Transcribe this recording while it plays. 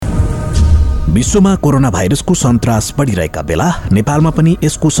विश्वमा कोरोना भाइरसको सन्तास बढिरहेका बेला नेपालमा पनि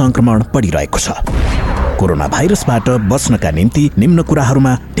यसको संक्रमण बढिरहेको छ। कोरोना भाइरसबाट बच्नका निम्ति निम्न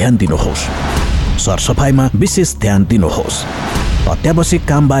कुराहरूमा ध्यान दिनुहोस्। सरसफाइमा विशेष ध्यान दिनुहोस्। अत्यावश्यक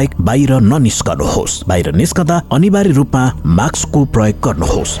काम बाहेक बाहिर ननिस्कनुहोस्। बाहिर निस्कँदा अनिवार्य रूपमा मास्कको प्रयोग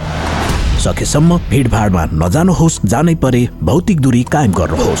गर्नुहोस्। सकेसम्म भिडभाडमा नजानुहोस्। जानै परे भौतिक दूरी कायम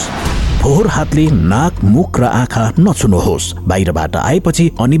गर्नुहोस्। फोहोर हातले नाक, मुख र आँखा नछुनुहोस्। बाहिरबाट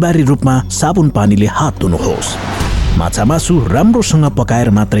आएपछि अनिवार्य रूपमा साबुन पानीले हात धुनुहोस्। माछा मासु राम्रोसँग पकाएर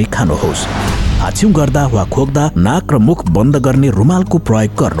मात्रै खानुहोस्। हाछिउ गर्दा वा खोक्दा नाक र मुख बन्द गर्ने रुमालको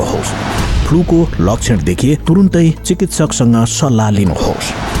प्रयोग गर्नुहोस्। फ्लूको लक्षण देखिए तुरुन्तै चिकित्सकसँग सल्लाह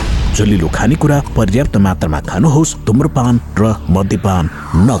लिनुहोस्। जुलिलो खानेकुरा पर्याप्त मात्रामा खानुहोस्। धूम्रपान र मद्यपान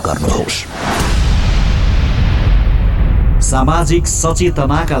नगर्नुहोस्। सामाजिक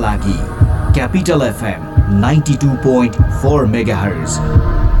सचेतनाका लागि Capital FM 92.4 megahertz.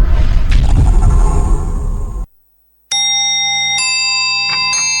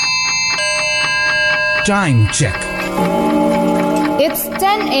 Time check. It's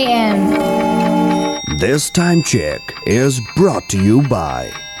 10 a.m. This time check is brought to you by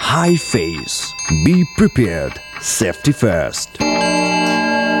High Face. Be prepared. Safety first.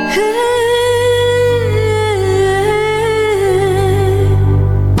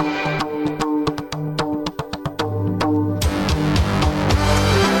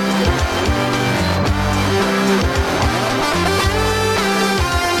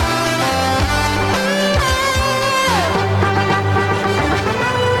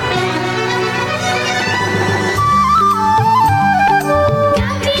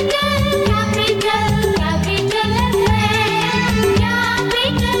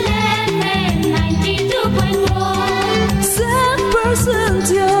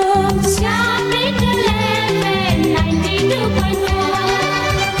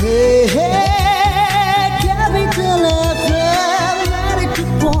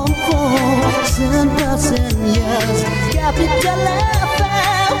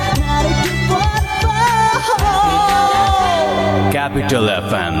 Capital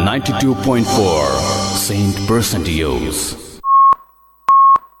FM 92.4 100% use.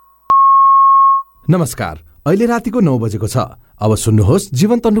 नमस्कार, अहिले रातिको 9 बजेको छ। अब सुन्नुहोस्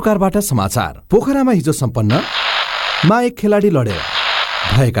जीवन तन्डुकारबाट समाचार। पोखरामा हिजो सम्पन्न मा एक खेलाडी लडेर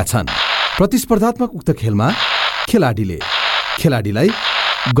भएका छन्। प्रतिस्पर्धात्मक उक्त खेलमा खेलाडीलाई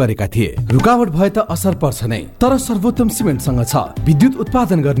गरेका थिए। रुकावट भए त असर पर्छ नै, तर सर्वोत्तम सिमेन्टसँग छ विद्युत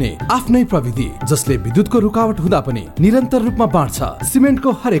उत्पादन गर्ने आफ्नै प्रविधि, जसले विद्युतको रुकावट हुँदा पनि निरन्तर रूपमा बाँड्छ।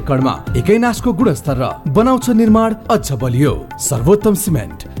 सिमेन्टको हरेक कणमा एकै नासको गुणस्तर र बनाउँछ निर्माण अझ बलियो। सर्वोत्तम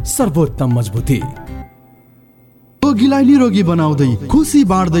सिमेन्ट, सर्वोत्तम मजबुती। रोगीलाई निरोगी बनाउँदै खुसी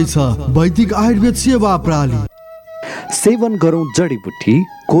बाँड्दैछ वैदिक आयुर्वेद सेवा प्रणाली। सेवन गरौं जडीबुटी,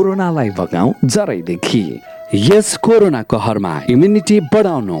 कोरोनालाई भगाऊ जरैदेखि। यस कोरोना कहरमा इम्युनिटी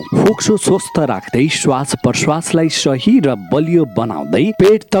बढाउनु, फोक्सो स्वस्थ राख्दै श्वास प्रश्वासलाई सही र बलियो बनाउँदै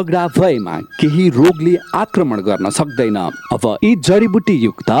पेट तगडा भएमा केही रोगले आक्रमण गर्न सक्दैन। अब यी जडीबुटी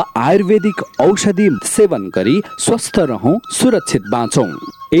युक्त आयुर्वेदिक औषधि सेवन गरी स्वस्थ रहौं, सुरक्षित बाँचौं।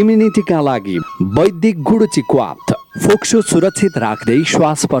 इम्युनिटीका लागि वैदिक गुडुची क्वाथ, फोक्सो सुरक्षित राख्दै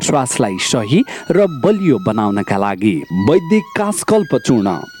श्वास प्रश्वासलाई सही र बलियो बनाउनका लागि वैदिक कासकल्प चूर्ण,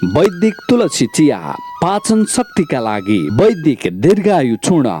 वैदिक तुलसी चिया, पाचन शक्तिका लागि वैदिक दीर्घायु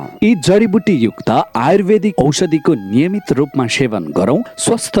चूर्ण। यी जडीबुटी युक्त आयुर्वेदिक औषधिको नियमित रूपमा सेवन गरौं,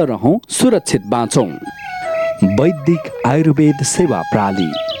 स्वस्थ रहौं, सुरक्षित बाँचौं। वैदिक आयुर्वेद सेवा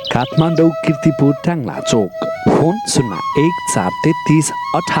प्रणाली, Kathmandu, Kirtipur, Tangla Chowk. Phone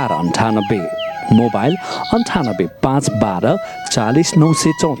 0143331898, mobile 985124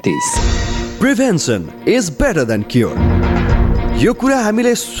 40934। Prevention is better than cure. यो कुरा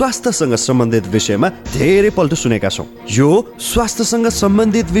हामीले स्वास्थ्यसँग सम्बन्धित विषयमा धेरै पल्ट सुनेका छौँ। यो स्वास्थ्यसँग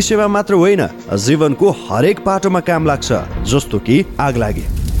सम्बन्धित विषयमा मात्र होइन, जीवनको हरेक पाटोमा काम लाग्छ, जस्तो कि आगलागी।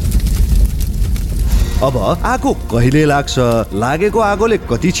 अब आगो कहिले लाग्छ, लागेको आगोले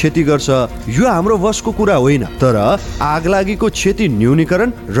कति क्षति गर्छ, यो हाम्रो वशको कुरा होइन। तर आगलागीको क्षति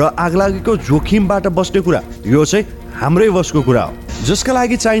न्यूनीकरण र आगलागीको जोखिमबाट बस्ने कुरा, यो चाहिँ हाम्रै वशको कुरा हो, जसका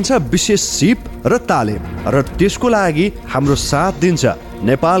लागि चाहिन्छ विशेष सिप र तालिम। र त्यसको लागि हाम्रो साथ दिन्छ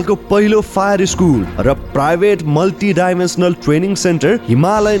नेपालको पहिलो फायर स्कुल र private multi dimensional training center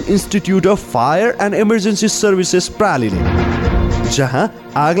Himalayan Institute of Fire and Emergency Services प्रणालीले, जहाँ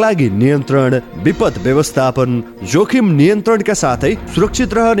आगलागी नियन्त्रण, विपद व्यवस्थापन, जोखिम नियन्त्रणका साथै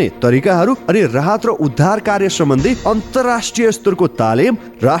सुरक्षित रहने तरिकाहरू अनि राहत र उद्धार कार्य सम्बन्धी अन्तर्राष्ट्रिय स्तरको तालिम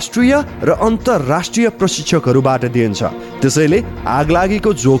राष्ट्रिय र अन्तर्राष्ट्रिय प्रशिक्षकहरूबाट दिइन्छ। त्यसैले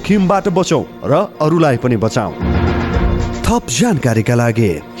आगलागीको जोखिमबाट बचौं र अरूलाई पनि बचाऊ। थप जानकारीका लागि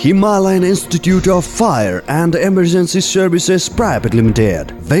Himalayan Institute of Fire and Emergency Services Private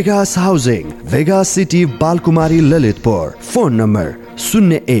Limited, Vegas Housing, Vegas City, Balkumari, Lalitpur. Phone number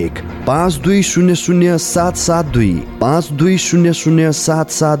 01-5200-772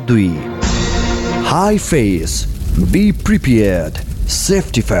 5200-772। High face, be prepared,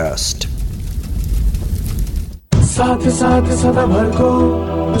 safety first. साथ साथ सदाभरको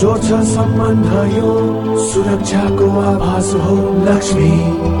जोड्छ सम्बन्ध यो सुरक्षाको आभास हो लक्ष्मी।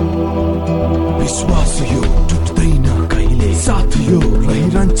 विश्वास यो टुट्दैन कहिले, साथ यो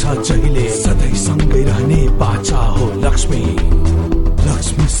रहिरहन्छ जहिले, सधैँ सँगै रहने बाचा हो लक्ष्मी।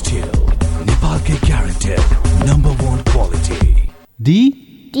 लक्ष्मी स्टिल, नेपालकै guaranteed number 1 quality. D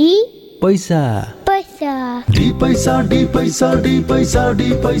Paisa Paisa D पैसा डी पैसा डी पैसा डी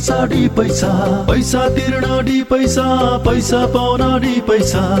पैसा डी पैसा, पैसा तिर्न डी पैसा, पैसा पाउन डी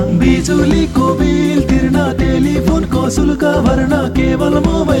पैसा, बिजुलीको बिल तिर्न, टेलिफोनको शुल्क भर्न, केवल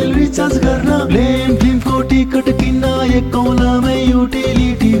मोबाइल रिचार्ज गर्न, प्लेन फिल्मको टिकट किन्न, एक कौलामै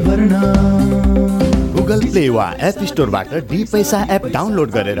युटिलिटी भर्न। गुगल प्ले वा एप स्टोरबाट डी पैसा एप डाउनलोड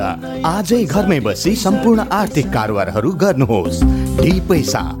गरेर आजै घरमै बसी सम्पूर्ण आर्थिक कारोबारहरू गर्नुहोस्। डी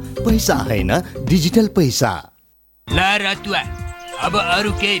पैसा, पैसा हैन डिजिटल पैसा। ल रतुवा, अब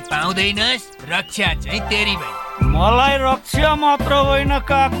अरू केही पाउँदैनस्, रक्षा चाहिँ तेरी भाइ। मलाई रक्षा मात्र होइन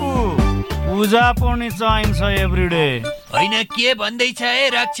काकु, पूजा पनि चाहिन्छ एभ्रीडे। होइन के भन्दैछ है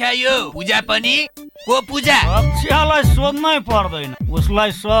रक्षा, यो पूजा पनि? को पूजा? रक्षालाई सोध्नै पर्दैन,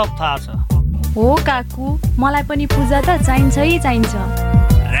 उसलाई सब थाहा छ। हो काकु, मलाई पनि पूजा त चाहिन्छ।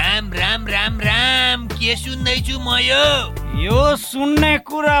 राम राम राम राम, के सुन्दैछु म यो सुन्ने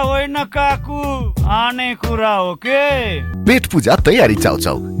कुरा होइन काकु, आने कुरा हो के। पेट पूजा तयारी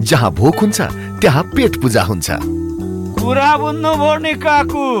चाउचाउ, जहाँ भोक हुन्छ त्यहाँ पेट पूजा हुन्छ। कुरा बुझ्नु भयो नि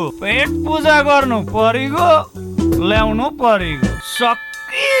काकु, पेट पूजा गर्नु परिगो, ल्याउनु परिगो,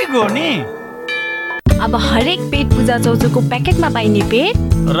 सकिगो नि। अब हरेक पेट पूजा चौचौको प्याकेटमा पाइने पेट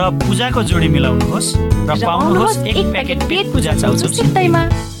र पूजाको जोडी मिलाउनुहोस् र पाउनुहोस् एक प्याकेट पेट पूजा चौचौ सित्तैमा।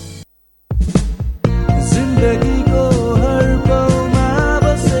 जिन्दगीको हर पलमा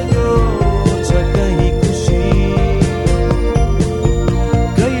बसेको छ कहीँ खुसी,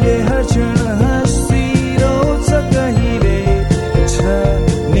 कहिले हर क्षण हाँसिरहन्छ, कहिले छ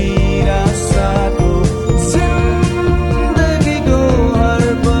निराशाको। जिन्दगीको हर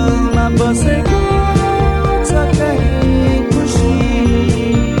पलमा बसेको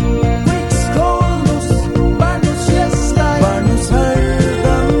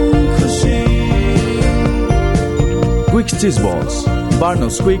चीज बॉल्स,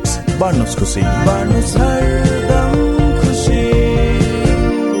 बार्नोस क्विक्स, बार्नोस खुशी, बार्नोस हरदम खुशी।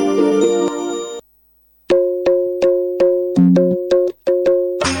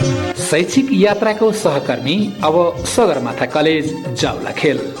 शैक्षिक यात्राको सहकर्मी अब Sagarmatha college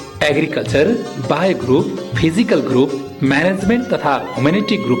Jawalakhel. Agriculture, bio group, physical group, management तथा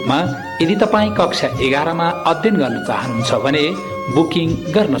ह्युमेनिटी ग्रुपमा यदि तपाईँ कक्षा 11मा अध्ययन गर्न चाहनुहुन्छ भने बुकिङ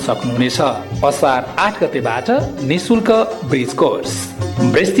गर्न सक्नुहुनेछ। असार 8 गतेबाट निशुल्क ब्रिज कोर्स।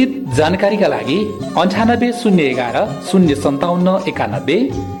 विस्तृत जानकारीका लागि 9801105791,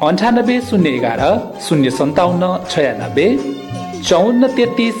 9801105796,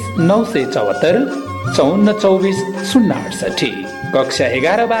 5433 974 5424 कक्षा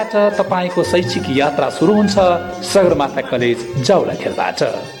 11बाट तपाईँको शैक्षिक यात्रा सुरु हुन्छ सगरमाथा कलेज जावलाखेलबाट।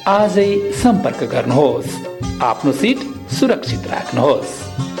 आजै सम्पर्क गर्नुहोस्, आफ्नो सिट सुरक्षित राख्नुहोस्।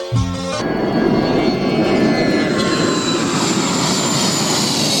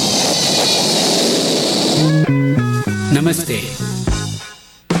 Namaste.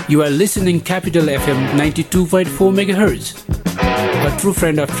 You are listening Capital FM 92.4 MHz, a true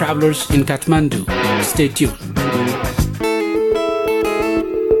friend of travelers in Kathmandu. Stay tuned.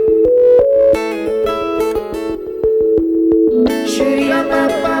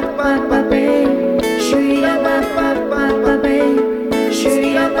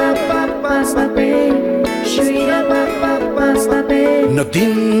 न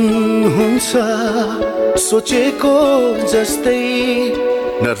दिन हुन्छ सोचेको जस्तै,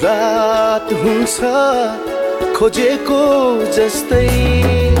 न रात हुन्छ खोजेको जस्तै।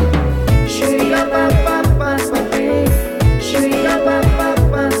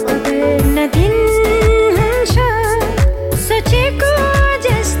 न दिन हुन्छ सोचेको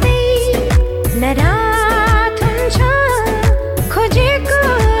जस्तै, न रात हुन्छ खोजेको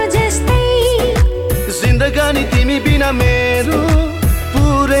जस्तै। जिन्दगानी तिमी बिना मेरो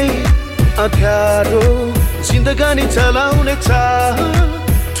पुरै अध्यारो, जिन्दगानी चलाउने चाह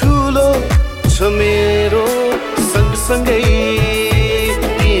ठुलो छ मेरो। सँगसँगै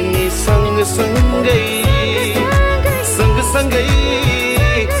तिमी सँगसँगै, सँगसँगै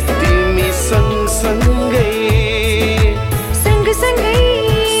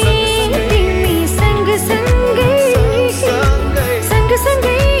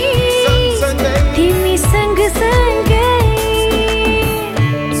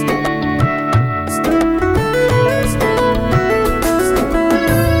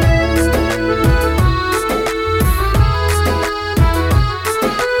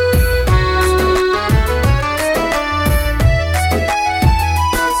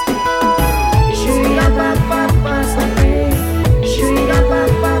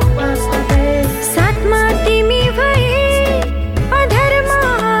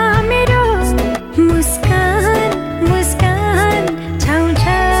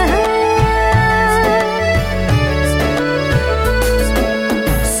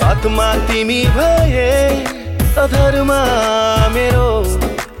तिमी भए अधरमा मेरो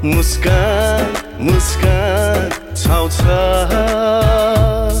मुस्कान मुस्कान छाउँछ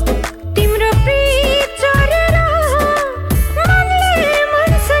तिम्रो प्रीत चढेर मनले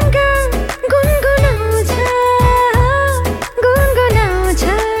मनसँग गुनगुनाउँछ गुनगुनाउँछ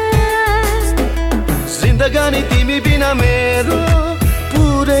जिन्दगानी तिमी बिना मेरो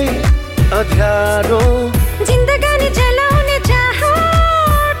पुरै अध्यारो जिन्दगानी जलाउने चाह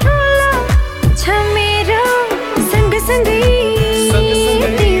ठुलो छ मेरो सँगसँगै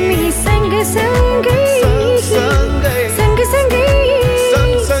तिमी सँगसँगै सँगसँगै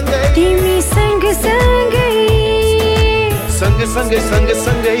तिमी सँगसँगै सँगसँगै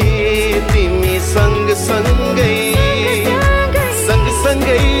सँगसँगै तिमी सँगसँगै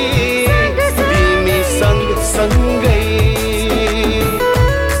सँगसँगै तिमी सँगसँगै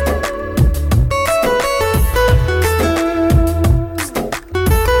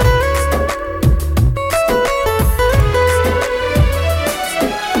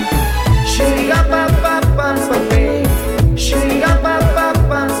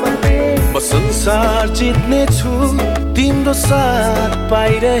संसार जित्ने छु तिम्रो साथ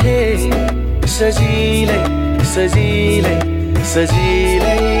पाइरहे सजिलै सजिलै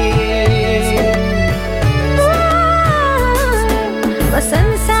सजिलै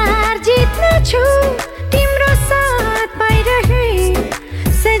संसार जित्ने छु तिम्रो साथ पाइरहे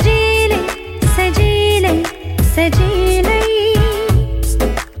सजिलै सजिलै सजिलै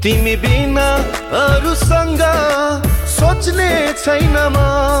तिमी बिना अरूसँग सोच्ने छैन म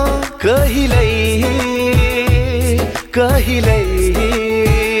कहिल्यै कहिल्यै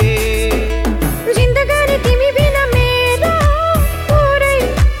जिन्दगानी तिमी बिना मेरो पुरै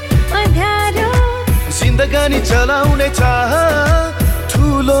अँध्यारो जिन्दगानी चलाउने चाह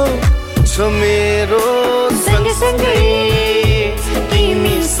ठुलो छ मेरो सँगसँगै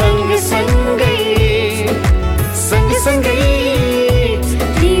तिमी सँगसँगै सँगसँगै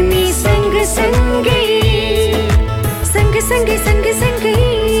तिमी सँगसँगै सँगसँगै सँगसँगै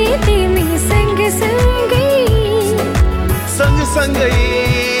तिमी सँगसँगै सँगसँगै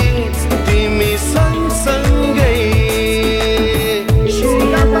तिमी सँगसँगै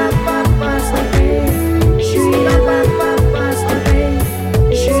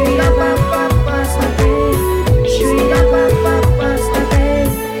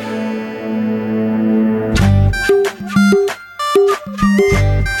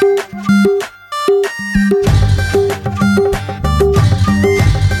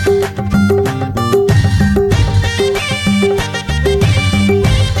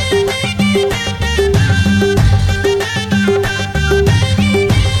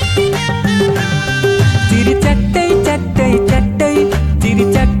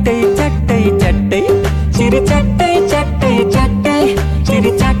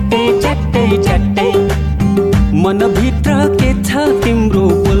मनभित्र के छ तिम्रो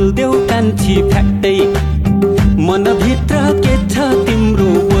बोल्देऊ कान्छी फ्याट्टै मनभित्र के छ तिम्रो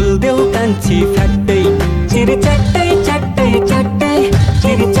बोल्देऊ कान्छी फ्याट्टै चिरी च्याट्टै च्याट्टै च्याट्टै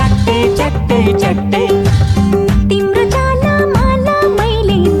चिरी च्याट्टै च्याट्टै च्याट्टै तिम्रो चाला माला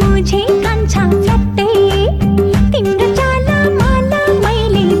मैले बुझे कान्छा फ्याट्टै तिम्रो चाला माला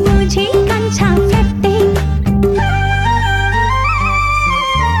मैले बुझे कान्छा फ्याट्टै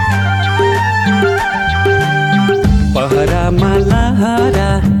पहरामा लहरा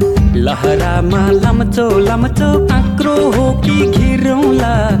लहरामा लम्चो लम्चो काँक्रो हो कि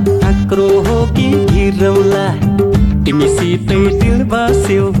घिरौँला काँक्रो हो कि घिरौँला तिमीसितै दिल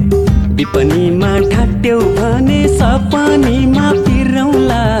बस्यो विपनीमा ढाट्यौ भने सपनीमा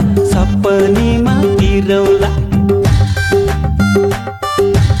पिरौँला सपनीमा पिरौँला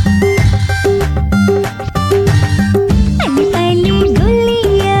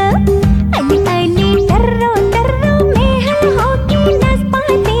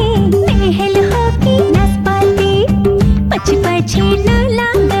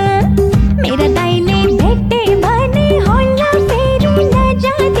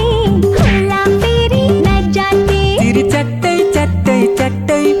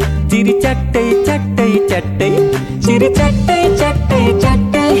चट्टै चिरी चट्टै चट्टै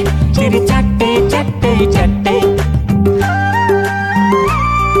चट्टै चिरी चट्टै चट्टै चट्टै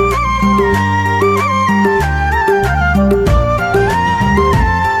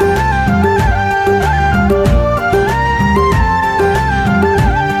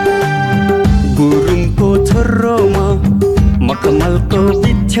गुरुङको छोरोमा मखमलको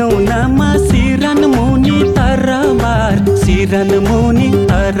बिछ्यौनामा सिरन मुनि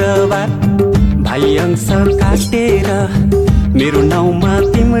तरबार भाइ अंश काटेर मेरो नाउँमा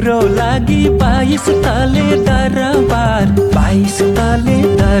तिम्रो लागि 22 तले दरबार 22 तले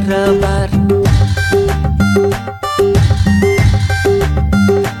दरबार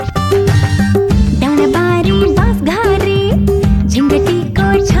डाँडाबारी बाफघारी झिङ्गटीको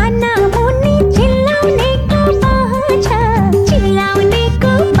छाना मुनि चिल्लाउनेको बाह छ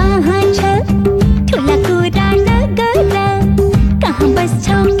चिल्लाउनेको बाह छ ठुला कुरा नगर कहाँ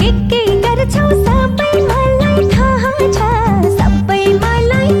बस्छौ के गर्छौ सबै मलाई थाहा छ सबै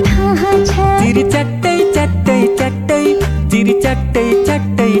मलाई थाहा छ चिरी चट्टै चट्टै चट्टै चिरी चट्टै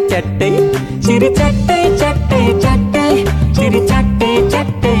चट्टै चट्टै चिरी चट्टै चट्टै चट्टै चिरी चट्टै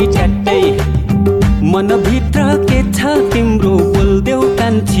चट्टै चट्टै मनभित्र के छ तिम्रो बोल्देऊ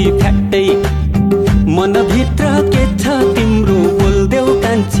कान्छी फ्याट्टै मनभित्र के छ तिम्रो बोल्देऊ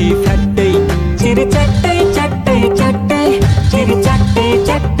कान्छी फ्याट्टै चिरी चट्टै चट्टै चट्टै चिरी चट्टै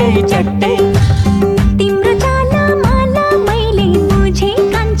चट्टै चट्टै तिम्रो चाला माला मैले बुझे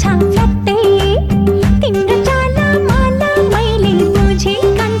कान्छा फ्याट्टै तिम्रो चाला माला मैले बुझे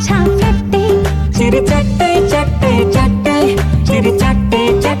कान्छा फ्याट्टै चिरी चट्टै चट्टै चट्टै चिरी चट्टै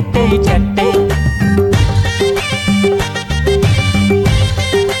चट्टै चट्टै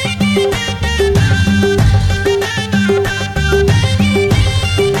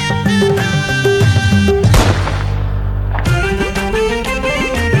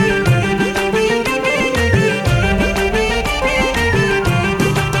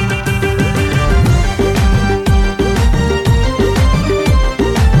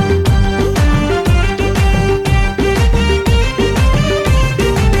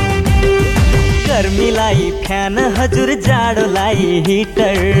गर्मीलाई फ्यान हजुर जाडोलाई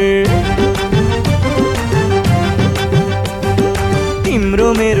हिटर तिम्रो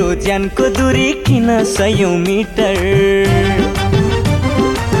मेरो ज्यानको दूरी किन 100 मिटर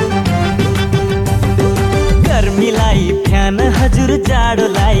गर्मीलाई फ्यान हजुर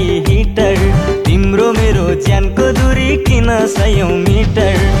जाडोलाई हिटर तिम्रो मेरो ज्यानको दूरी किन 100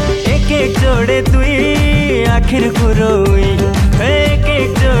 मिटर एक एक जोडे दुई आखिर कुरो एक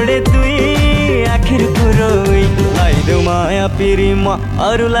एक जोडे दुई आखिर कुरो लाइदेऊ माया पिरीमा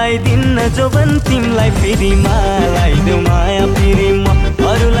अरूलाई दिन्न जोबन तिमलाई फेरिमा लाइदेऊ माया पिरीमा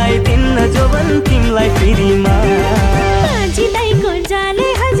अरूलाई दिन्न जोबन तिमलाई फेरिमा माझी दाइको जाले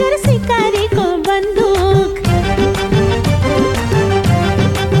हजुर सिकारीको बन्दुक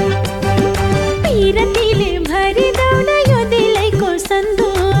पिरतीले भरिदाउन यो दिलैको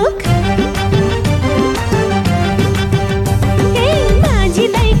सन्दुक माझी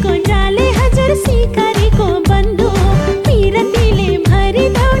दाइको जाले हजुर सिकारीको बन्दुक पिरतीले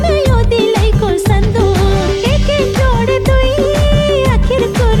भरिदाउन यो दिलैको सन्दुक एक एक जोड दुई आखिर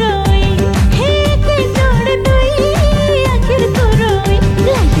कुरो एक एक जोड दुई आखिर कुरो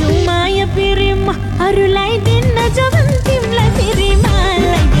लाग्यो माया पिरीमा अरूलाई दिन्न जवन तिमलाई फेरिमा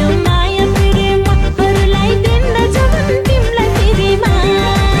लाग्यो माया पिरीमा अरूलाई दिन्न जवन तिमलाई फेरिमा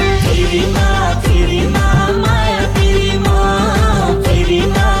फेरिमा फेरिमा माया पिरीमा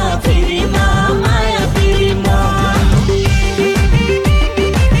फेरिमा फेरिमा माया पिरीमा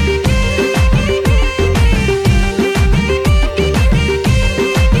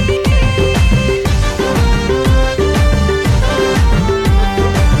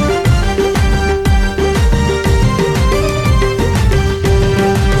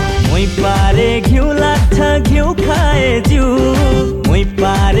मुई पारे घिउ लाग्छ घिउ खाए जिउ मुई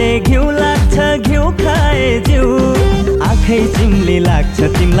पारे घिउ लाग्छ घिउ खाए जिउ आँखै चिम्ली लाग्छ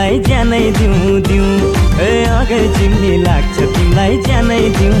तिमीलाई ज्यानै दिउँ दिउँ ए आँखै चिम्ली लाग्छ तिमीलाई ज्यानै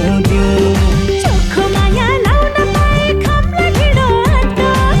दिउँ दिउँ चोखो माया लाउन पाए खम्ला ढिँडो आटो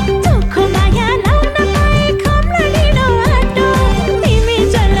चोखो माया लाउन पाए खम्ला ढिँडो आटो तिमी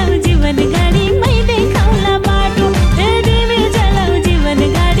चलाऊ जीवन गाडी मै देखाउला बाटो तिमी चलाऊ जीवन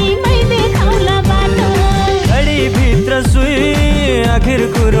गाडी मै देखाउला बाटो घडी भित्र सुई आखिर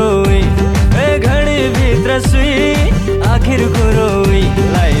कुरो घडी भित्र सुई आखिर कुरो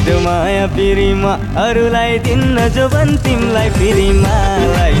लाइदेऊ माया पिरीमा अरूलाई दिन्न जोबन तिमलाई फेरिमा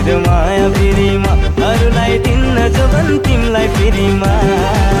लाइदेऊ माया पिरीमा अरूलाई दिन्न जोबन तिमलाई फेरिमा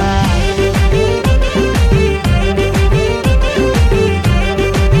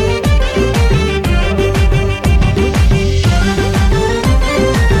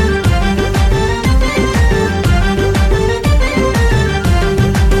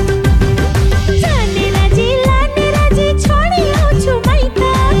जाने राजी लाने राजी छोडी आउँछु माइत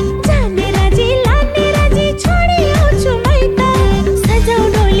जाने राजी लाने राजी छोडी आउँछु माइत सजाउ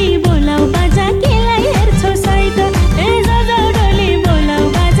डोली बोलाउ बाजा केलाई हेर्छौ सहित ए सजाउ डोली बोलाउ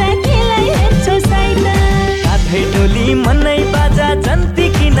बाजा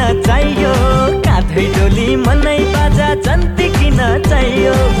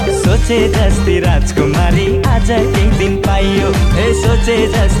सोचे जस्ती राजकुमारी आज केही दिन पाइयो सोचे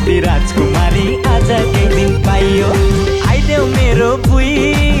जस्ती राजकुमारी आज केही दिन पाइयो आइदेऊ मेरो बुई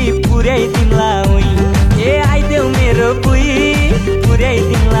पुर्याइ तिमीलाई आइदेऊ मेरो बुई पुर्याइ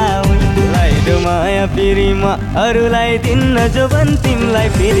तिमीलाई लाइदो माया फेरिमा अरूलाई दिन्न जोबन तिमीलाई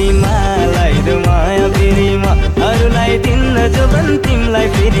फेरिमा लाइदो माया फेरिमा अरूलाई दिन्न जोबन तिमीलाई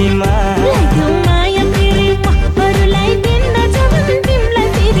फेरिमा लाइदो माया फेरिमा अरूलाई दिन्न जोबन तिमीलाई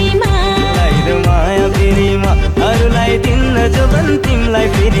फेरिमा लाइदो माया फेरिमा अरूलाई दिन्न जोबन तिमीलाई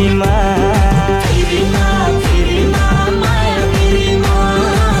फेरिमा फेरिमा फेरिमा माया फेरिमा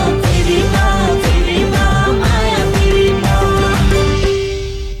फेरिमा फेरिमा माया फेरिमा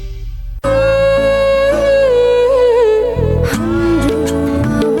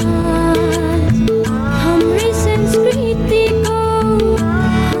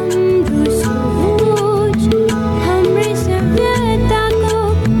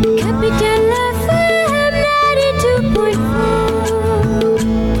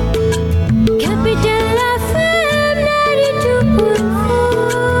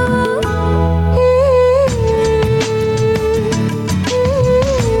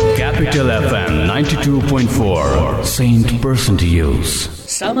FM 92.4 Saint% use.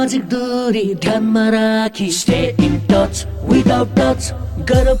 सामाजिक दूरी ध्यानमा राखी stay in touch without touch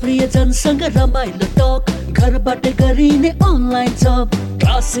गर प्रियजनसँग रमाइलो टक घरबाटै गरिने अनलाइन जब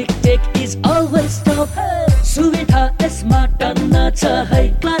classic tech is always top सुविधा यसमा टन्न छ है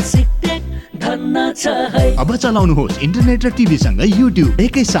क्लासिक टेक धन्न छ है अब चलाउनुहोस् इन्टरनेट र टिभी सँगै युट्युब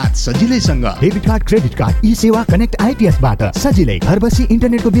एकै साथ सजिलैसँग debit card credit card e Sewa connect IPS बाट सजिलै घर बसी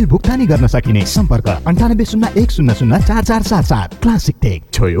इन्टरनेटको बिल भुक्तानी गर्न सकिने सम्पर्क 9801004477 क्लासिक टेक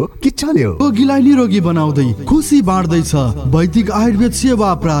छोयो कि चल्यो रोगीलाई निरोगी बनाउँदै खुसी बाँड्दैछ वैदिक आयुर्वेद सेवा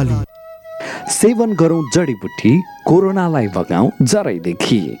प्रणाली सेवन गरौँ जडीबुटी कोरोनालाई भगाउँ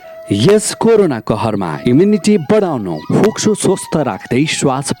जरैदेखि यस कोरोना कहरमा इम्युनिटी बढाउनु फोक्सो स्वस्थ राख्दै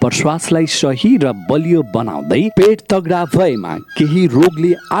श्वास प्रश्वासलाई सही र बलियो बनाउँदै पेट तगडा भएमा केही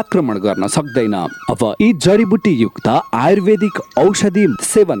रोगले आक्रमण गर्न सक्दैन अब यी जडीबुटी युक्त आयुर्वेदिक औषधि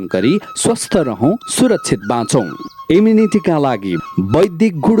सेवन गरी स्वस्थ रहौं सुरक्षित बाँचौं इम्युनिटीका लागि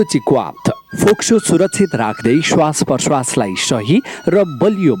वैदिक गुडुचिक्वाथ फोक्सो सुरक्षित राख्दै श्वास प्रश्वासलाई सही र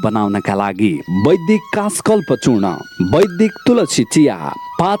बलियो बनाउनका लागि वैदिक कासकल्प चूर्ण वैदिक तुलसी चिया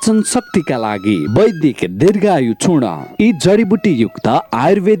पाचन शक्तिका लागि वैदिक दीर्घायु चूर्ण यी जडीबुटी युक्त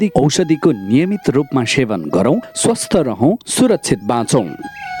आयुर्वेदिक औषधिको नियमित रूपमा सेवन गरौं स्वस्थ रहौं सुरक्षित बाँचौं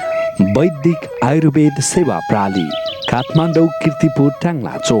वैदिक आयुर्वेद सेवा प्रणाली काठमाडौँ कीर्तिपुर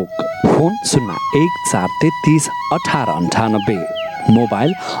टाङ्ला चोक फोन 0143181898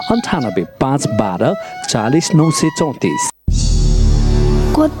 मोबाइल 9851240934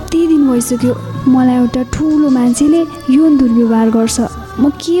 कति दिन भइसक्यो मलाई एउटा ठुलो मान्छेले यौन दुर्व्यवहार गर्छ म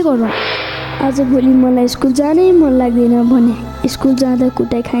के गरौँ आजभोलि मलाई स्कुल जानै मन लाग्दैन भने स्कुल जाँदा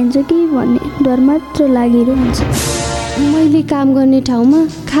कुटाइ खाइन्छ कि भन्ने डर मात्र लागिरहन्छ मैले काम गर्ने ठाउँमा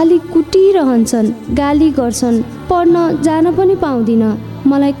खाली कुटिरहन्छन् गाली गर्छन् पढ्न जान पनि पाउँदिन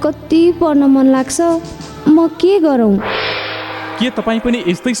मलाई कति पढ्न मन लाग्छ म के गरौँ के तपाईँ पनि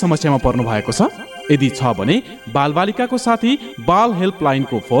यस्तै समस्यामा पर्नु भएको छ यदि छ भने बालबालिकाको साथी बाल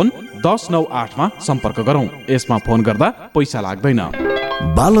हेल्पलाइनको फोन 1098 मा सम्पर्क गरौँ यसमा फोन गर्दा पैसा लाग्दैन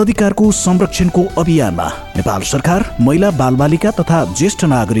बाल अधिकारको संरक्षणको अभियानमा नेपाल सरकार महिला बालबालिका तथा ज्येष्ठ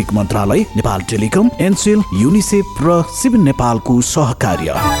नागरिक मन्त्रालय नेपाल टेलिकम एनसेल युनिसेफ र सिभिल नेपालको सहकार्य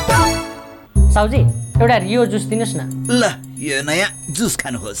साउजी एउटा रियो जुस दिनुस् न ल यो नयाँ जुस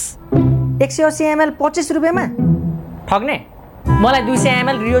खानुहोस् 180 ml 25 रुपैयाँमा ठग्ने मलाई 200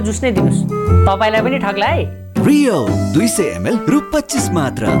 ml रियो जुस नै दिनुस् तपाईलाई पनि ठग्ला है रियो 200 ml रु 25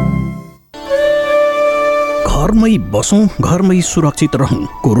 मात्र घरमै बसौं घरमै सुरक्षित रहौं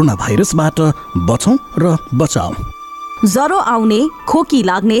कोरोना भाइरसबाट बचौं र बचाऊ ज्वरो आउने खोकी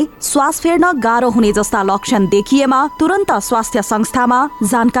लाग्ने श्वास फेर्न गाह्रो हुने जस्ता लक्षण देखिएमा तुरन्त स्वास्थ्य संस्थामा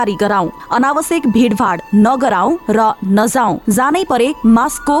जानकारी गराऊ अनावश्यक भिडभाड नगराऊ र नजाऊ जानै परे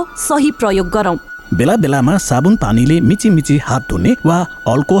मास्कको सही प्रयोग गरौं बेला बेलामा साबुन पानीले मिची हात धुने वा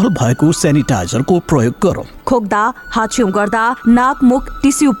अल्कोहल भएको सेनिटाइजरको प्रयोग गरौं खोक्दा हाछ्यौं गर्दा नाक मुख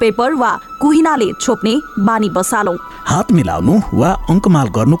टिस्यु पेपर वा कुहिनाले छोप्ने बानी बसालौं हात मिलाउनु वा अङ्कमाल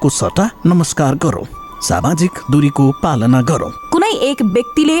गर्नुको सट्टा नमस्कार गरौं सामाजिक दूरीको पालना गरौं कुनै एक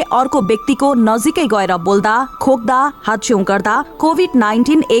व्यक्तिले अर्को व्यक्तिको नजिकै गएर बोल्दा, खोक्दा, हाच्छिउँ गर्दा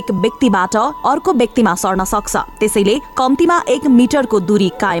कोभिड-19 एक व्यक्तिबाट अर्को व्यक्तिमा सर्न सक्छ। त्यसैले कम्तीमा 1 मिटरको दूरी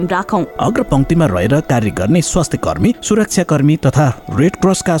कायम राखौं। अग्रपंक्तिमा रहेर कार्य गर्ने स्वास्थ्य कर्मी, सुरक्षाकर्मी तथा रेड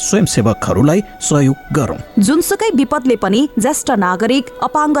क्रसका स्वयंसेवकहरूलाई सहयोग गरौं। जुनसुकै विपदले पनि ज्येष्ठ नागरिक,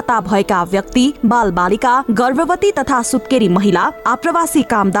 अपाङ्गता भएका व्यक्ति, बालबालिका, गर्भवती तथा सुत्केरी महिला, आप्रवासी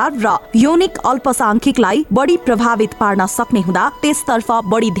कामदार र यौनिक अल्पसंख्यकलाई बढी प्रभावित पार्न सक्ने हुँदा त्यसतर्फ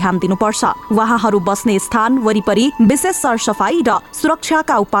बढी ध्यान दिनुपर्छ। उहाँहरू बस्ने स्थान वरिपरि विशेष सरसफाई र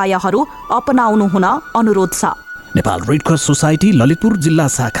सुरक्षाका उपायहरू अपनाउनु हुन अनुरोध छ। Nepal red cross society Lalitpur जिल्ला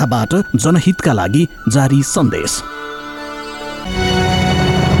शाखाबाट जनहितका लागि जारी सन्देश।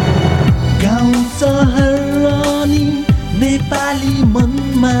 गाउँ सहर अनि नेपाली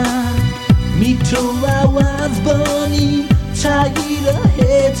मनमा मिठो आवाज बनी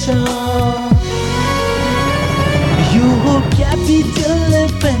छाइरहेछ। यो हो क्यापिटल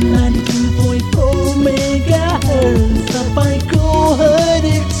एफएम 92.4 मेगाहर्ज, तपाईको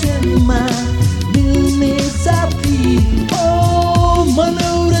हरेक क्षणमा मिल्ने साथी हो,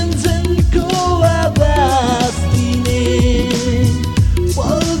 मनोरञ्जनको आवाज दिने,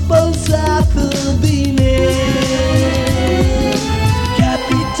 पल पल साथ दिने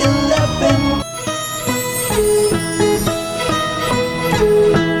क्यापिटल एफएम।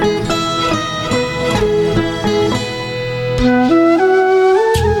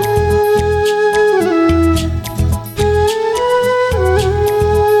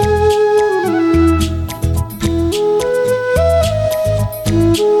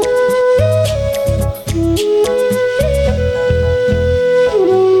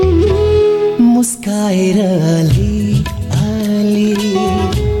 मुस्काएर अली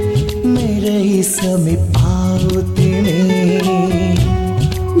मेरै समीप आओ तिमी,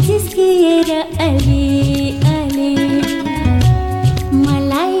 जिस्किएर अली अली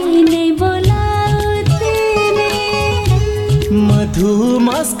मलाई नै बोलाऊ तिमी,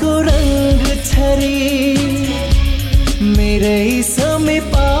 मधुमासको रंग छरी मेरै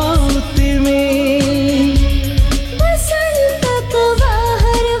समीप आओ तिमी, बसन्तको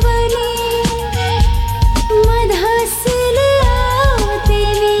बहार बनी मधुसिल आओ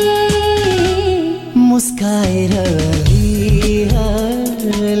तिमी, मुस्काएर अली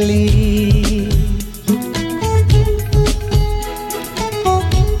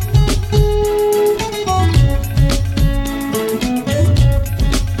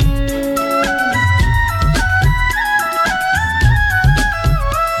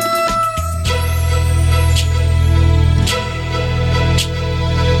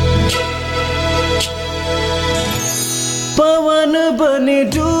पवन बने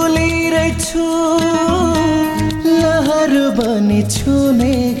डुलिरहेछु, लहर बने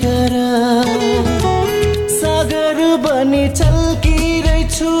छुने गर, सागर बने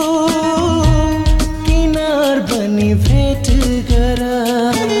चल्किरहेछु, किनार बने भेट गर,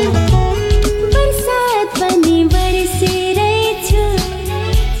 बरसात बनी बरसिरहेछु,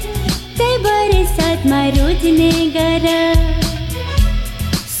 त्यही बरसातमा रोज्ने गर,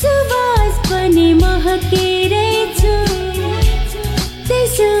 सुवास पनि महकिरहेछु, त्यही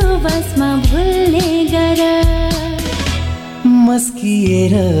सुवासमा भुल्ने गर,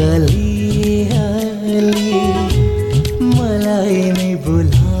 मस्किएर अली मलाई नै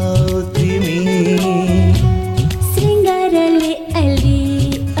बोलाऊ तिमी, श्रृङ्गारले अली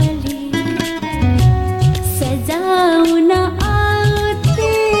अली सजाउन आओ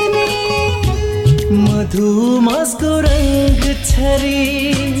तिमी, मधुमासको रंग छरी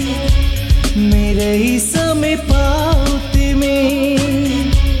मेरै समीप आओ तिमी,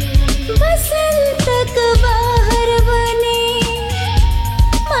 बसन्तको बहार बनी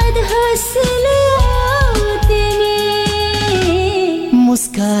मधुसिल आओ तिमी,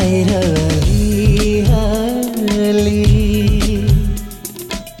 मुस्काएर अली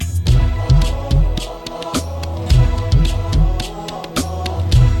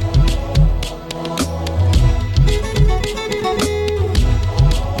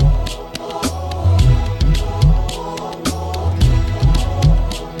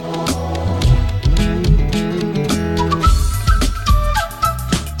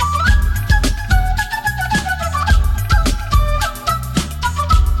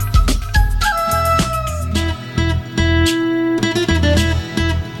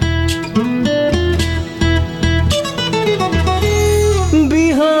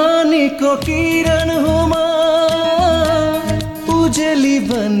बिहानीको किरण हुमा उजेली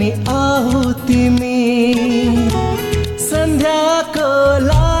बनी आओ तिमी, सन्ध्याको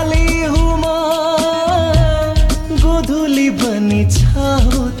लाली हुमा गोधुली बनी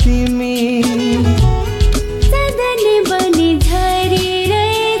छाओ तिमी, सदन बनी झ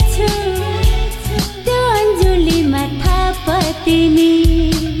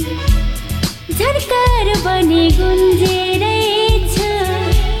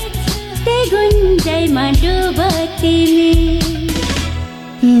प्यारमा डुब तिमी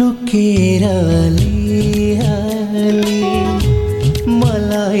लुकेर अलिअलि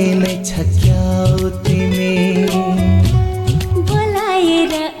मलाई नै छक्याउ तिमी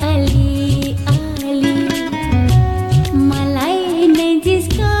बोलाएर अलिअलि मलाई नै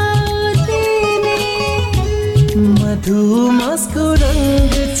जिस्काउ तिमी मधुमसको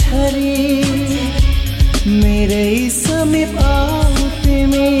रंग छरी मेरै समीप आऊ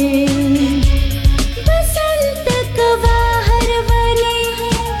तिमी बसन्तको बहार बने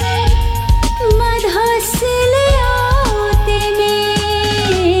मधुसले आऊ तिमी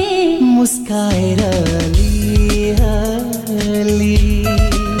मुस्काएर अलिअलि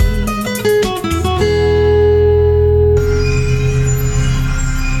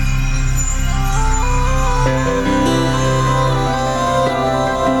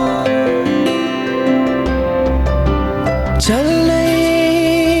चल्नै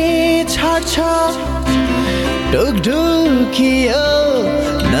छ ढुकढुकियो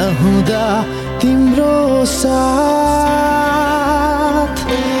नहुँदा तिम्रो साथ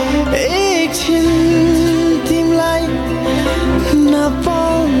एकछिन तिमीलाई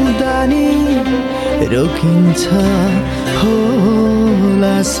नपाउँदा नि रोकिन्छ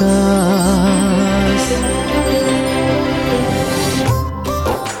होला सास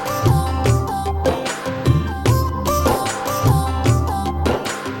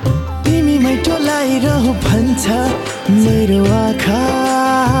टोलाइरहु भन्छ मेरो आँखा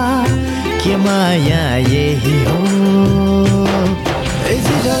के माया यही हो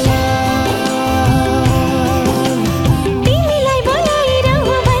तिमीलाई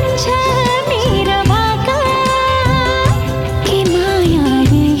बोलाइरहु भन्छ मेरो आँखा के माया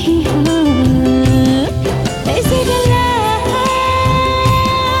यही हो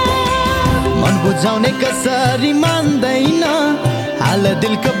मन बुझाउने कसरी मान्दैन हाल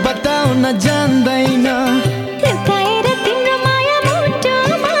दिलको बताउन जान्दैन लुकाएर तिम्रो माया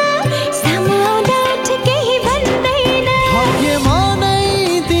मुटुमा समाउँदा केही भन्दैन हौ के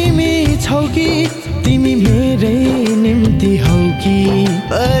मनै तिमी छौ कि तिमी मेरै निम्ति हौ कि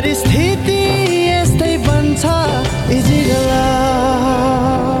परिस्थिति यस्तै बन्छ इजिगला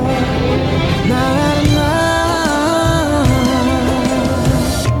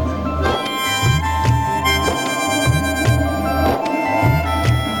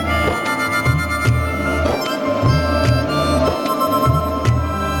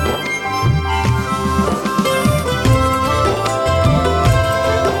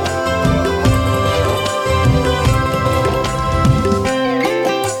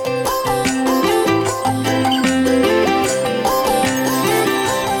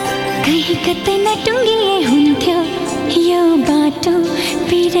कतै नटुङ्गिए हुन्थ्यो यो बाटो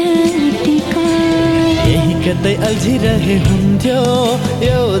पिरातीको यही कतै अल्झिरहे हुन्थ्यो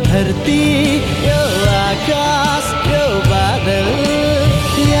यो धरती यो आकाश यो बादल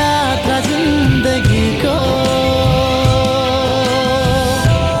यात्रा जिन्दगीको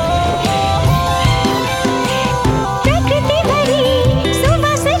प्रकृति भरि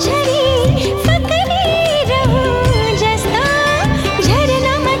सुवास झरी फक्रिरहु जस्तो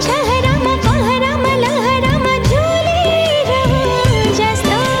झरनामा छहरामा पहरामा लहरामा झुलिरहु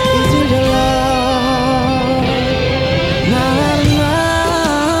जस्तो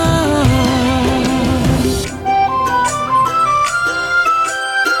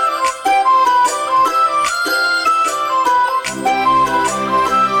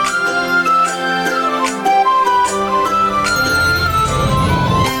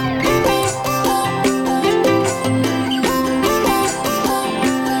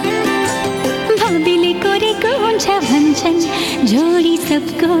जोडी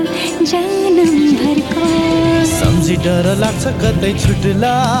सबको जन्म भरको सम्झी डर लाग्छ कतै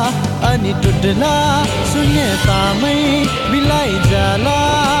छुट्ला अनि टुट्ला शून्यतामै बिलाई जाला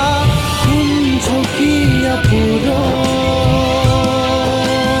हुन्छौ कि अपुरो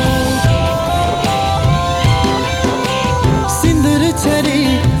सिन्दुर छरी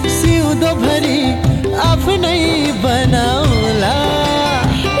सिउँदो भरी आफ्नै बनाउला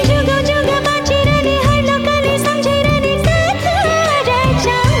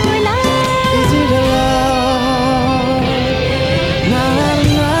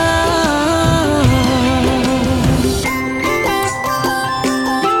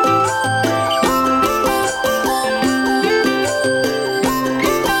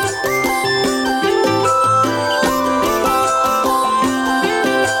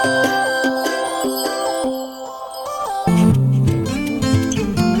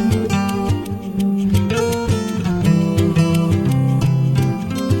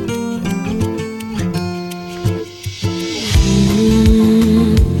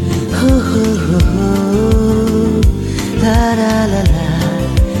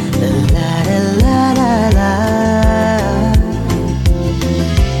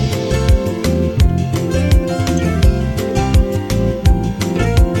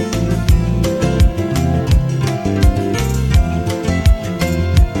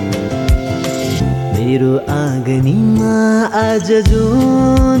आँगनीमा आज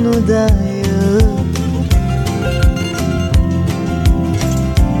जुन उदायो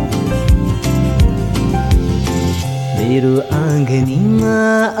मेरो आँगनीमा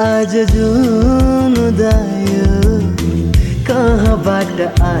आज जुन उदायो कहाँबाट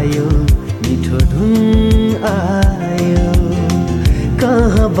आयो मिठो धुन आयो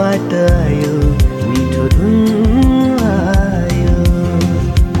कहाँबाट आयो मिठो धुन आयो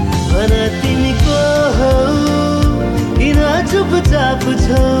भन तिमी को हौ किन चुपचाप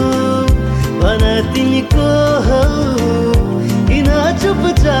छौ भन तिमी को हौ किन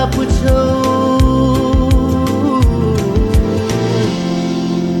चुपचाप छौ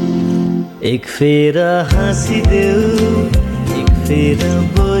एक फेर हाँसिदेऊ एक फेर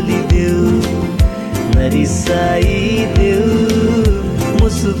बोलिदेऊ नरिसाइदेऊ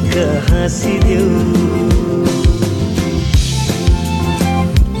मुसुक्क हाँसिदेऊ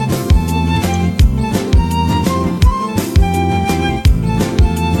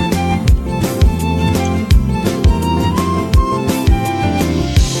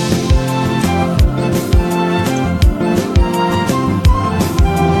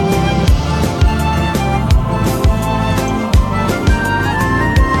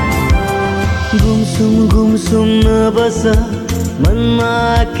गुमसुम नबस मनमा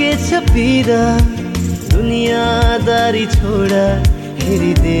के छ पीडा दुनियादारी छोडा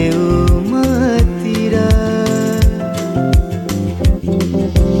हेरिदेऊ मतिर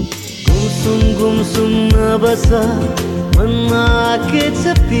गुमसुम नबस मनमा के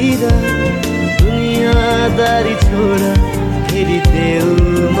छ पीडा दुनियादारी छोडा हेरिदेऊ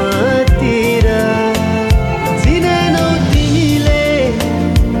मतिर चिनेनौ तिमीले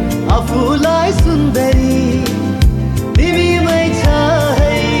आफूलाई सुन्दरी तिमीमै छ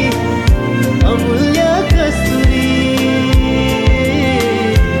है अमूल्य कस्तुरी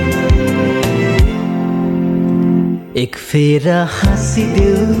एक फेर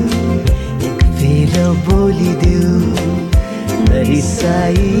हाँसिदेऊ एक फेर बोलिदेऊ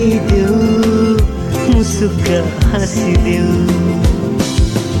नरिसाइदेऊ मुसुक्क हाँसिदेऊ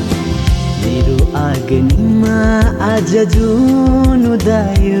मेरो आँगनीमा आज जुन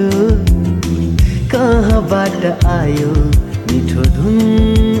उदायो कहाँबाट आयो मिठो धुन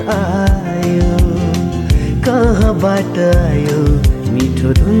आयो कहाँबाट आयो मिठो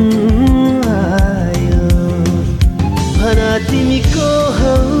धुन आयो भन तिमी को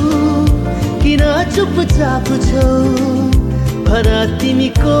हौ किन चुपचाप छौ भन तिमी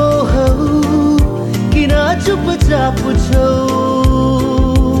को हौ किन चुपचाप छौ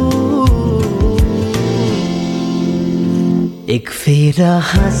एक फेर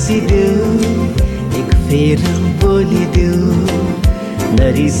हाँसिदेऊ एक फेर बोलिदेऊ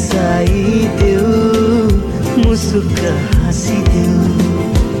नरिसाइदेऊ मुसुक्क हाँसिदेऊ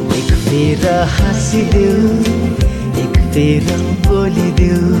एक फेर हाँसिदेऊ एक फेर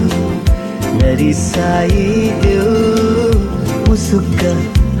बोलिदेऊ नरिसाइदेऊ मुसुक्क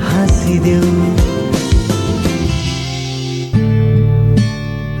हाँसिदेऊ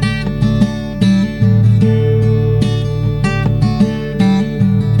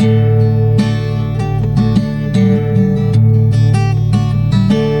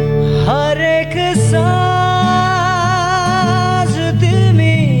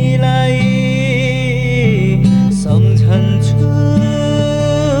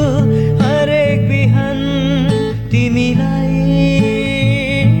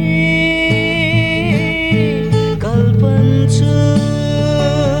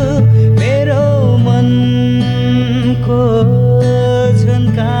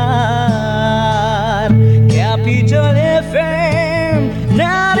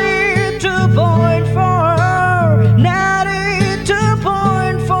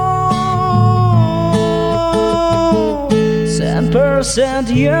percent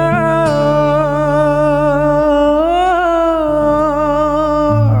yours.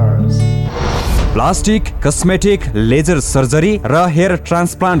 Plastic, cosmetic, laser surgery र हेयर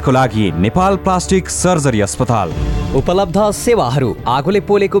ट्रान्सप्लान्टको लागि नेपाल प्लास्टिक सर्जरी अस्पताल। उपलब्ध सेवाहरू आगोले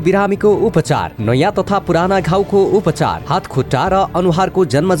पोलेको बिरामीको उपचार, नयाँ तथा पुराना घाउको उपचार, हात खुट्टा र अनुहारको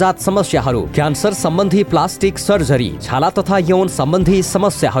जन्मजात समस्याहरू, क्यान्सर सम्बन्धी प्लास्टिक सर्जरी, छाला तथा यौन सम्बन्धी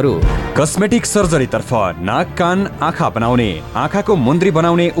समस्याहरू। कस्मेटिक सर्जरी तर्फ नाक, कान, आँखा बनाउने, आँखाको मुन्द्री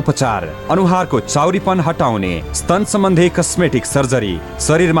बनाउने उपचार, अनुहारको चाउरीपन हटाउने, स्तन सम्बन्धी कस्मेटिक सर्जरी,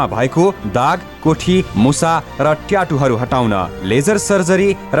 शरीरमा भएको दाग, कोठी, मुसा र ट्याटुहरू हटाउन, लेजर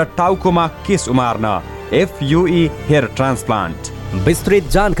सर्जरी र टाउकोमा केश उमार्न, FUE हेयर ट्रान्सप्लान्ट। विस्तृत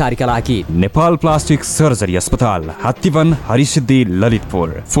जानकारीका लागि नेपाल प्लास्टिक सर्जरी अस्पताल, हात्तीवन, हरिसिद्धि,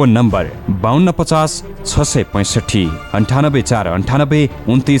 ललितपुर। Phone number 5250 665 98498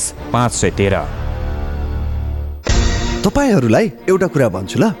 29 513। तपाईहरूलाई एउटा कुरा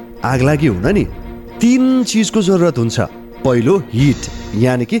भन्छु ल, आगलागी हुन नि 3 चिजको जरुरत हुन्छ। पहिलो हिट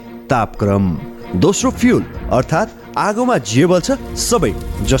यानि कि तापक्रम, दोस्रो फ्युल अर्थात् आगोमा जे बल्छ सबै,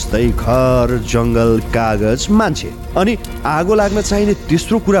 जस्तै घर, जङ्गल, कागज, मान्छे, अनि आगो लाग्न चाहिने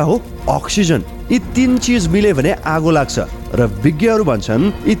तेस्रो कुरा हो अक्सिजन। यी 3 चिज मिले भने आगो लाग्छ र विज्ञहरू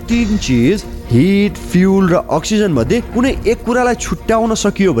भन्छन् यी 3 चिज हिट, फ्युल र अक्सिजन मध्ये कुनै एक कुरालाई छुट्याउन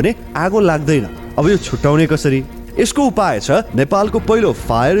सकियो भने आगो लाग्दैन। अब यो छुट्याउने कसरी? यसको उपाय छ नेपालको पहिलो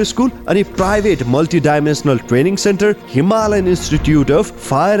फायर स्कुल अनि private multi dimensional training center Himalayan Institute of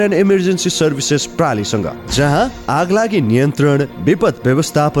Fire and Emergency Services प्रालीसँग, जहाँ आगलागी नियन्त्रण, विपद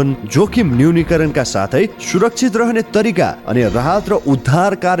व्यवस्थापन, जोखिम न्यूनीकरणका साथै सुरक्षित रहने तरिका अनि राहत र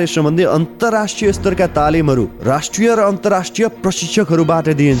उद्धार कार्य सम्बन्धी अन्तर्राष्ट्रिय स्तरका तालिमहरू राष्ट्रिय र अन्तर्राष्ट्रिय प्रशिक्षकहरूबाट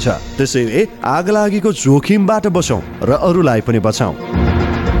दिइन्छ। त्यसैले आगलागीको जोखिमबाट बचौं र अरूलाई पनि बचाउँ।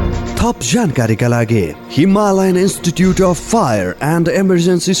 थप जानकारीका लागि Himalayan Institute of Fire and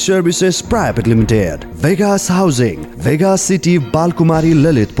Emergency Services Private Limited, Vegas Housing, Vegas City, Balkumari,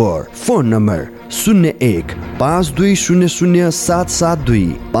 Lalitpur. Phone number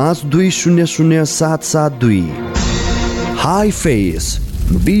 01-5200-772 5200-772। High face,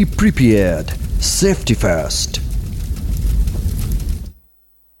 be prepared, safety first.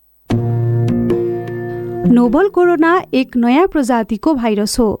 Novel corona एक नयाँ प्रजातिको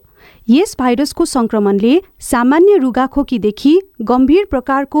भाइरस हो। यस भाइरसको संक्रमणले सामान्य रुगाखोकीदेखि गम्भीर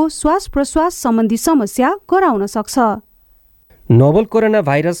प्रकारको श्वास प्रश्वास सम्बन्धी समस्या गराउन सक्छ। नोभल कोरोना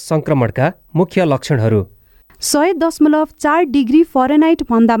भाइरस संक्रमणका मुख्य लक्षणहरू: 100.4 डिग्री फरेनहाइट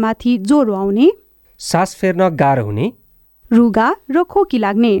भन्दा माथि ज्वरो आउने, सास फेर्न गाह्रो हुने, रुगा र खोकी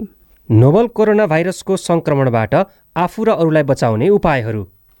लाग्ने। नोभल कोरोना भाइरसको संक्रमणबाट आफू र अरूलाई बचाउने उपायहरू: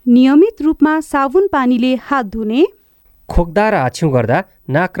 नियमित रूपमा साबुन पानीले हात धुने, खोक्दा र आछ्यु गर्दा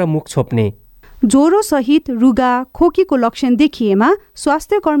नाक र मुख छोप्ने। ज्वरो सहित रुगा खोकीको लक्षण देखिएमा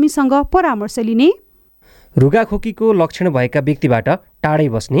स्वास्थ्य कर्मीसँग परामर्श लिने। रुगा खोकीको लक्षण भएका व्यक्तिबाट टाढै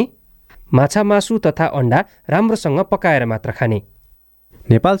बस्ने। माछा, मासु तथा अण्डा राम्रोसँग पकाएर मात्र खाने।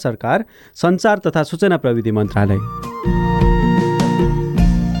 नेपाल सरकार सञ्चार तथा सूचना प्रविधि मन्त्रालय।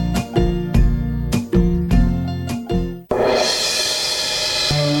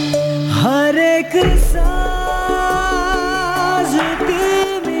 हरेक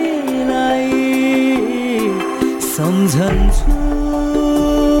सम्झन्छु,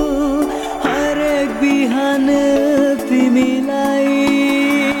 हरेक बिहान तिमीलाई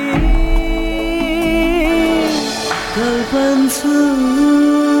कल्पन्छु,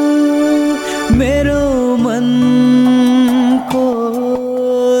 मेरो मनको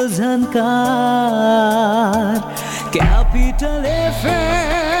Jhankar. Capital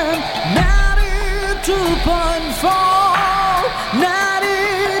FM 92.4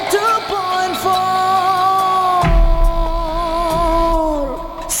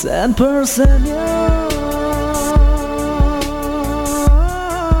 100% yours.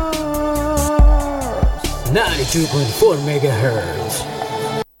 92.4 megahertz.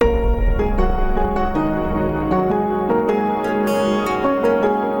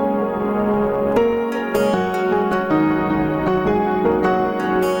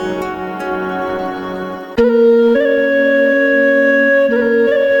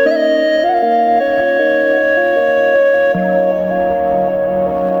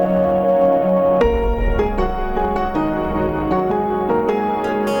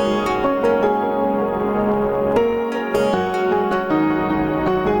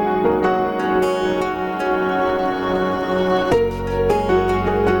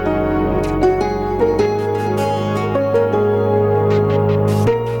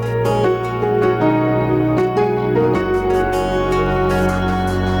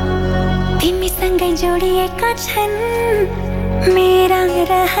 जोडिएका छन् मेरा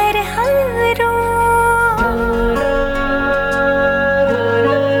रहरहरू,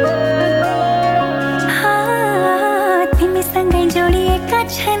 तिमीसँगै जोडिएका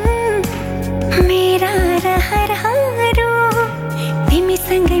छन् मेरा रहरहरू,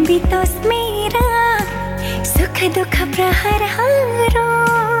 तिमीसँगै बितोस् मेरा सुख दुःख प्रहरहरू,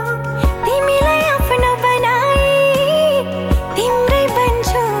 तिमीलाई आफ्नो बनाई तिम्रै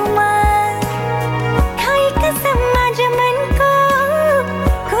बन्छु म, खाएका समाज मनको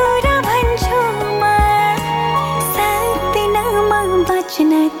कुरा भन्छु म, सक्दिन म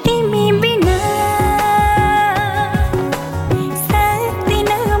बच्न तिमी बिना,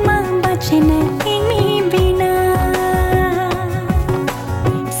 सक्दिन म बच्न तिमी बिना,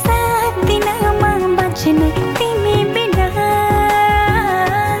 सक्दिन म बच्न तिमी बिना,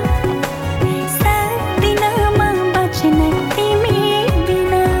 सक्दिन म बच्न तिमी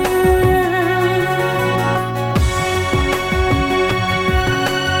बिना।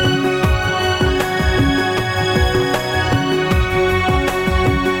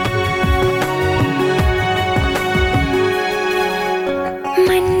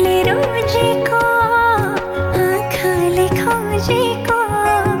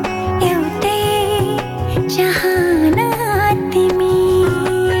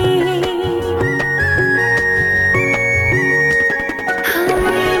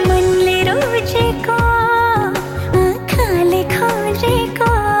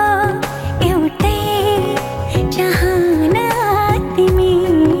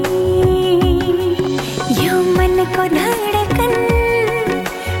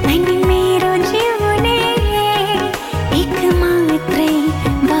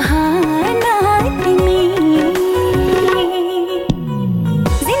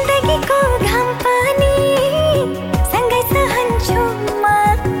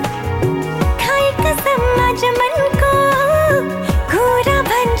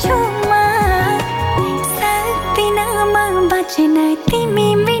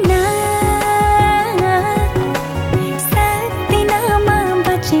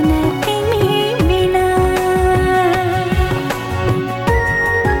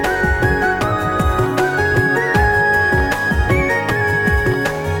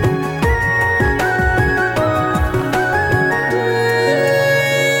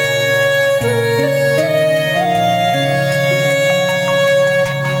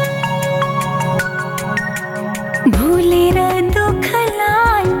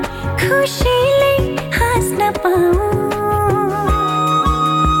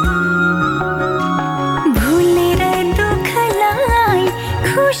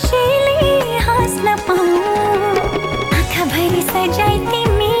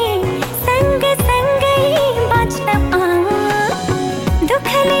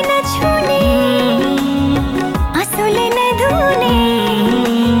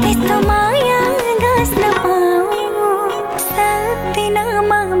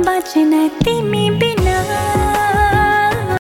 बच्न तिमी